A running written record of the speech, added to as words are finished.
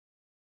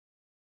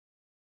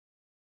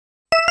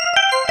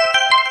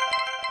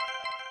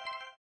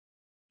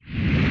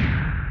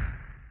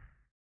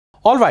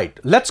All right,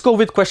 let's go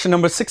with question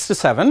number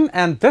 67,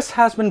 and this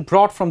has been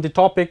brought from the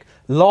topic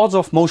laws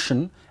of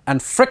motion,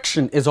 and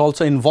friction is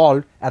also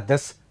involved at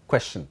this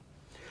question.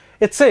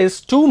 It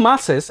says two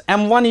masses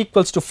m1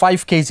 equals to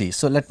 5 kg.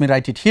 So let me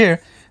write it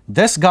here.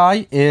 This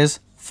guy is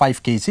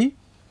 5 kg.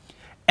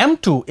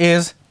 m2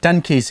 is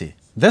 10 kg.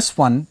 This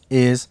one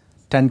is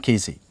 10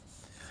 kg.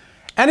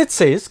 And it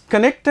says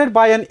connected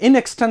by an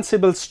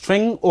inextensible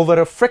string over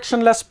a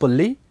frictionless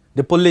pulley.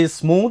 The pulley is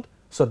smooth,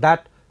 so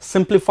that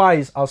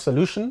simplifies our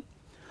solution,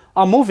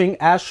 are moving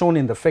as shown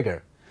in the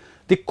figure.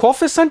 The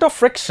coefficient of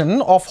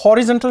friction of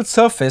horizontal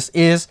surface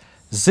is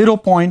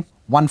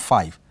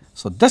 0.15.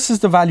 So this is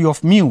the value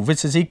of mu,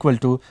 which is equal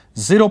to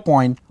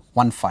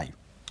 0.15.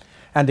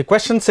 And the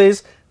question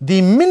says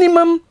the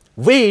minimum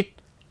weight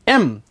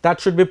m that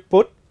should be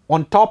put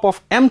on top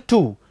of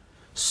m2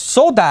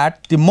 so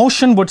that the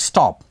motion would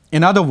stop.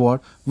 In other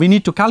words, we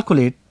need to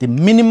calculate the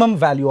minimum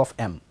value of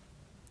m.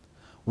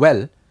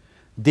 Well,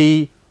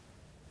 the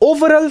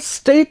overall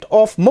state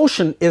of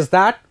motion is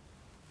that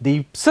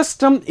the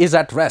system is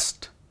at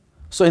rest.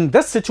 So in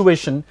this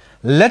situation,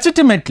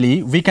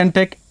 legitimately we can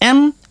take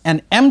m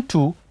and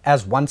m2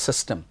 as one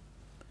system.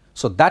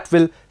 So that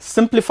will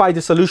simplify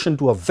the solution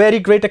to a very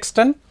great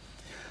extent.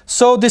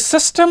 So the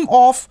system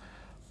of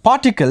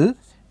particle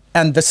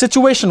and the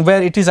situation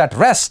where it is at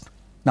rest,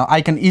 now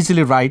I can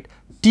easily write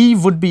T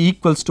would be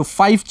equals to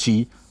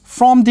 5g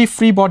from the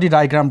free body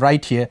diagram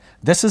right here.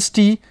 This is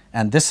T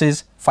and this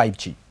is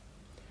 5g.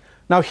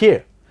 Now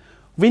here,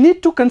 we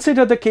need to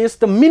consider the case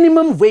the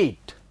minimum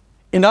weight.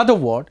 In other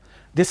words,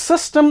 the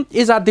system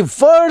is at the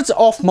verge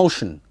of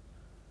motion.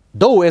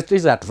 Though it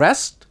is at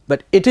rest,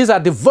 but it is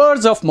at the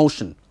verge of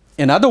motion.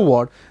 In other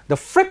words, the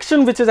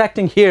friction which is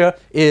acting here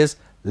is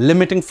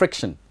limiting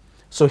friction.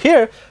 So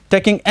here,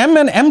 taking m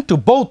and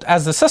m2 both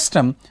as the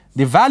system,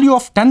 the value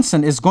of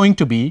tension is going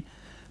to be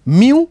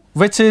mu,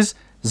 which is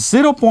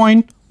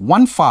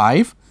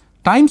 0.15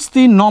 times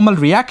the normal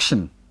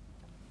reaction.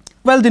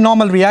 Well, the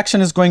normal reaction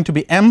is going to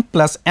be m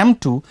plus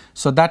m2,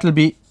 so that will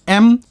be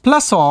m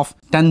plus of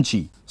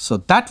 10g. So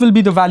that will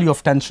be the value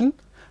of tension.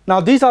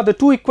 Now these are the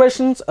two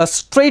equations. A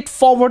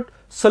straightforward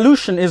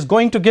solution is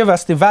going to give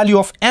us the value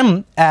of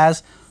m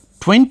as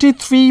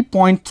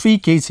 23.3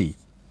 kg.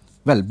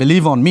 Well,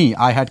 believe on me,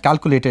 I had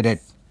calculated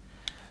it.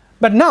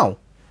 But now,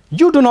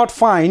 you do not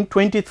find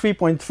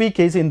 23.3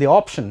 kg in the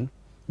option,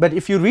 but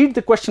if you read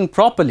the question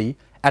properly,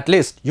 at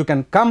least you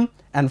can come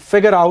and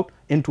figure out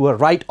into a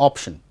right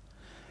option.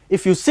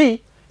 If you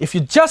see, if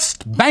you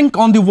just bank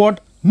on the word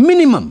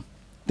minimum,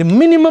 the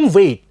minimum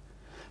weight.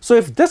 So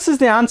if this is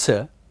the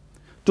answer,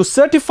 to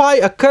certify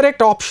a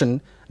correct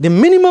option, the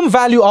minimum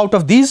value out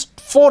of these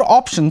four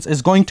options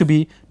is going to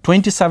be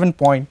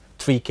 27.3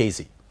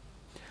 kg.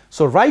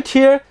 So right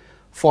here,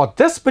 for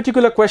this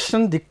particular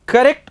question, the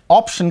correct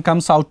option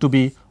comes out to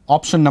be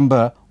option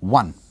number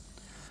 1.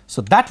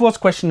 So that was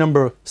question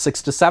number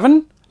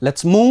 67.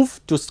 Let's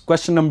move to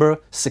question number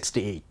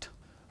 68.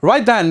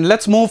 Right then,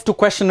 let's move to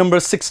question number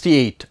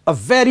 68. A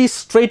very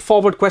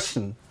straightforward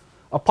question.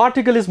 A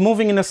particle is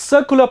moving in a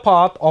circular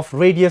path of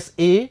radius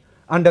a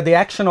under the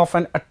action of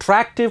an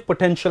attractive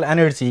potential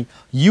energy.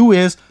 U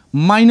is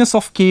minus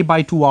of k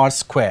by 2r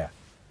square.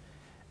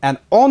 And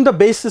on the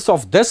basis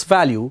of this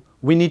value,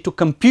 we need to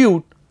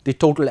compute the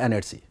total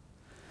energy.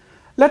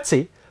 Let's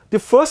see, the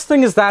first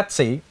thing is that,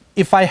 say,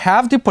 if I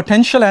have the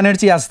potential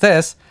energy as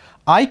this,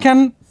 I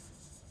can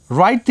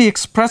write the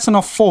expression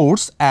of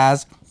force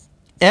as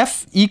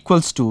F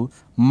equals to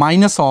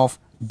minus of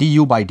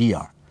du by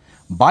dr.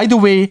 By the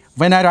way,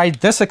 when I write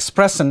this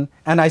expression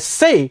and I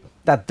say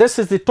that this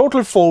is the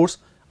total force,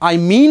 I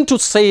mean to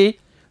say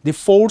the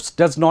force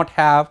does not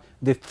have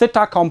the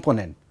theta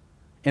component.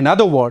 In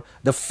other words,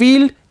 the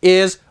field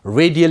is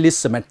radially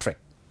symmetric.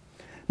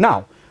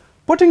 Now,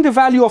 putting the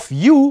value of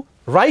u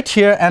right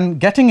here and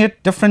getting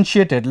it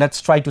differentiated,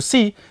 let's try to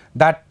see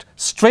that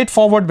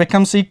straightforward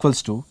becomes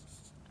equals to,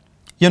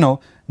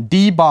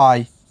 d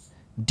by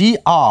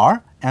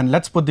dr, and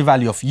let's put the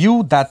value of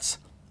u, that's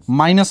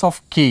minus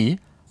of k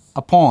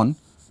upon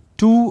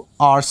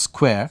 2r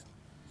square,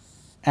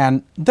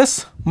 and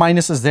this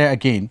minus is there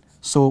again.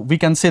 So we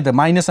can say the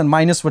minus and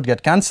minus would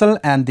get cancelled,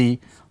 and the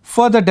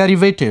further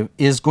derivative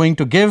is going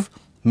to give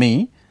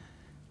me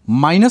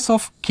minus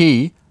of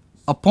k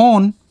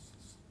upon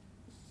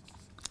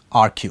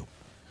r cube.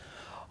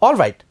 All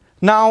right,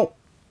 now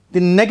the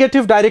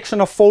negative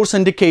direction of force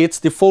indicates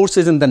the force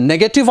is in the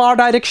negative r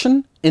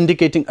direction,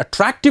 indicating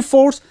attractive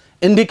force,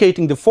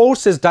 indicating the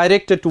force is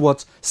directed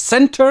towards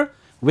center,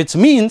 which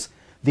means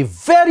the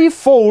very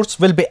force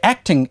will be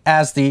acting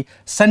as the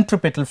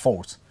centripetal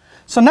force.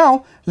 So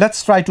now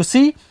let's try to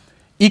see,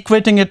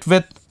 equating it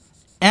with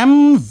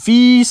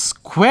mv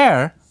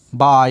square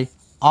by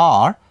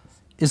r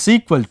is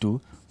equal to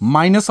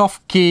minus of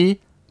k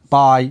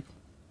by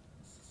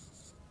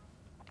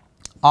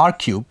r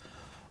cube,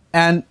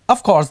 and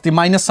of course the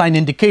minus sign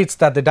indicates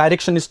that the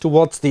direction is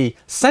towards the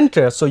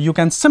center, so you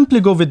can simply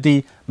go with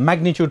the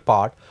magnitude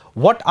part.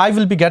 What I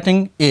will be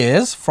getting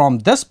is, from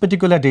this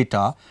particular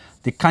data,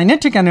 the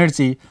kinetic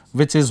energy,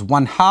 which is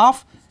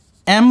 1/2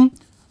 m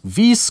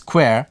V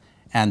square,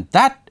 and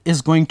that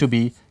is going to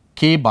be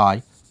K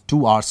by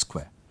 2R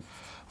square.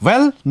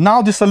 Well,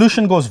 now the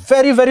solution goes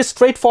very, very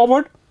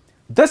straightforward.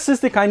 This is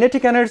the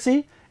kinetic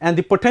energy and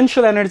the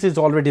potential energy is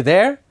already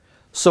there.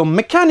 So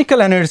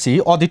mechanical energy,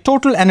 or the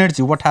total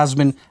energy what has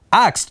been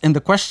asked in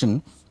the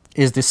question,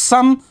 is the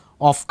sum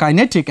of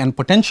kinetic and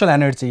potential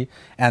energy,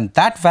 and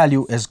that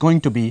value is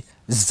going to be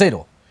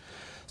 0.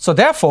 So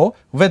therefore,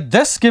 with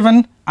this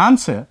given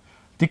answer,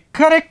 the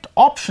correct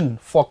option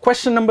for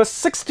question number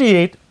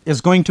 68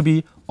 is going to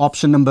be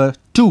option number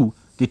 2.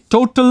 The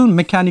total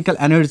mechanical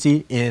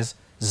energy is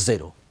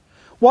 0.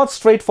 Was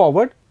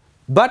straightforward,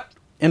 but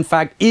in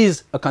fact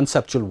is a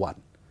conceptual one.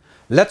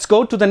 Let's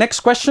go to the next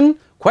question,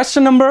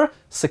 question number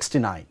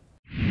 69.